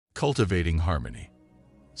Cultivating harmony.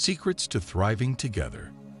 Secrets to thriving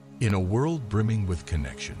together. In a world brimming with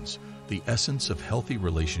connections, the essence of healthy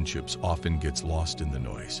relationships often gets lost in the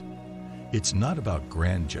noise. It's not about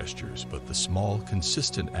grand gestures, but the small,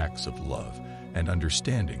 consistent acts of love and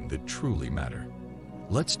understanding that truly matter.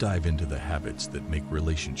 Let's dive into the habits that make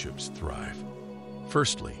relationships thrive.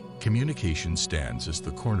 Firstly, communication stands as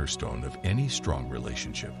the cornerstone of any strong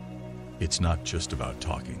relationship. It's not just about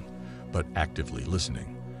talking, but actively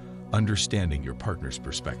listening, understanding your partner's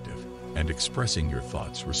perspective, and expressing your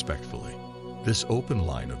thoughts respectfully. This open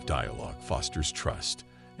line of dialogue fosters trust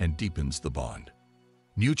and deepens the bond.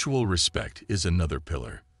 Mutual respect is another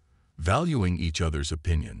pillar. Valuing each other's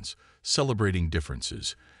opinions, celebrating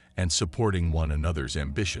differences, and supporting one another's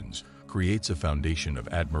ambitions creates a foundation of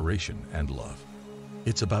admiration and love.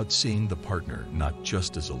 It's about seeing the partner not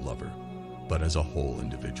just as a lover, but as a whole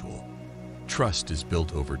individual. Trust is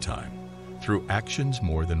built over time, through actions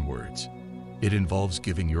more than words. It involves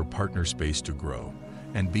giving your partner space to grow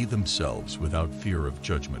and be themselves without fear of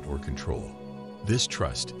judgment or control. This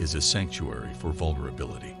trust is a sanctuary for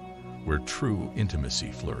vulnerability, where true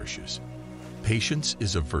intimacy flourishes. Patience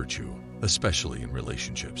is a virtue, especially in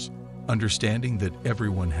relationships. Understanding that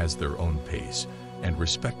everyone has their own pace and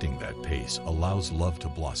respecting that pace allows love to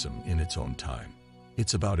blossom in its own time.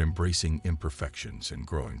 It's about embracing imperfections and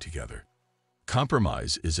growing together.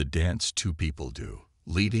 Compromise is a dance two people do,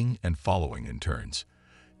 leading and following in turns.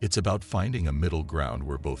 It's about finding a middle ground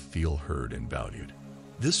where both feel heard and valued.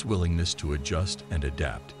 This willingness to adjust and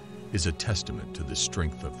adapt is a testament to the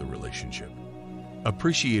strength of the relationship.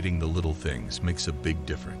 Appreciating the little things makes a big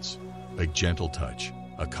difference. A gentle touch,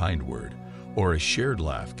 a kind word, or a shared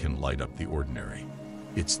laugh can light up the ordinary.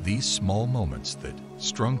 It's these small moments that,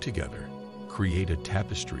 strung together, create a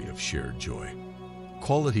tapestry of shared joy.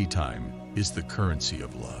 Quality time is the currency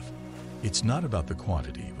of love. It's not about the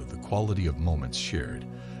quantity, but the quality of moments shared,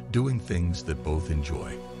 doing things that both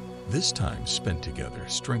enjoy. This time spent together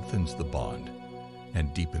strengthens the bond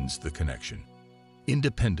and deepens the connection.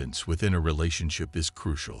 Independence within a relationship is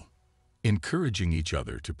crucial. Encouraging each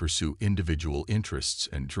other to pursue individual interests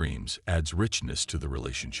and dreams adds richness to the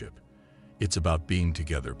relationship. It's about being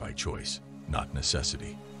together by choice, not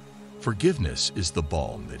necessity. Forgiveness is the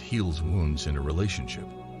balm that heals wounds in a relationship.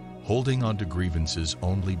 Holding on to grievances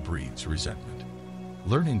only breeds resentment.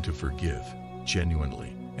 Learning to forgive,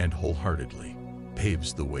 genuinely and wholeheartedly,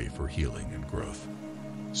 paves the way for healing and growth.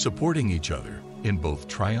 Supporting each other in both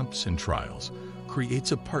triumphs and trials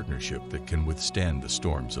creates a partnership that can withstand the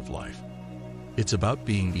storms of life. It's about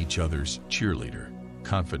being each other's cheerleader,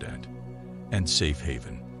 confidant, and safe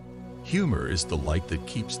haven. Humor is the light that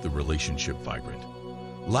keeps the relationship vibrant.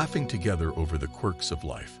 Laughing together over the quirks of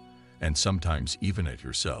life, and sometimes even at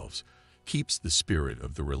yourselves, keeps the spirit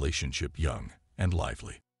of the relationship young and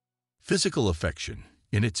lively. Physical affection,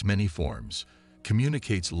 in its many forms,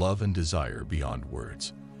 communicates love and desire beyond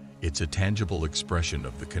words. It's a tangible expression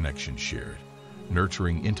of the connection shared,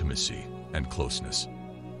 nurturing intimacy and closeness.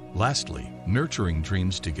 Lastly, nurturing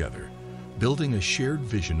dreams together, building a shared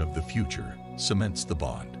vision of the future, cements the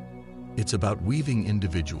bond. It's about weaving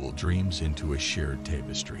individual dreams into a shared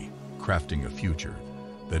tapestry, crafting a future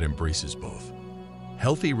that embraces both.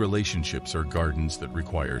 Healthy relationships are gardens that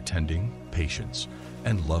require tending, patience,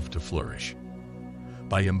 and love to flourish.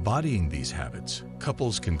 By embodying these habits,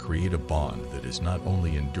 couples can create a bond that is not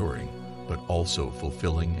only enduring, but also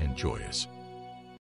fulfilling and joyous.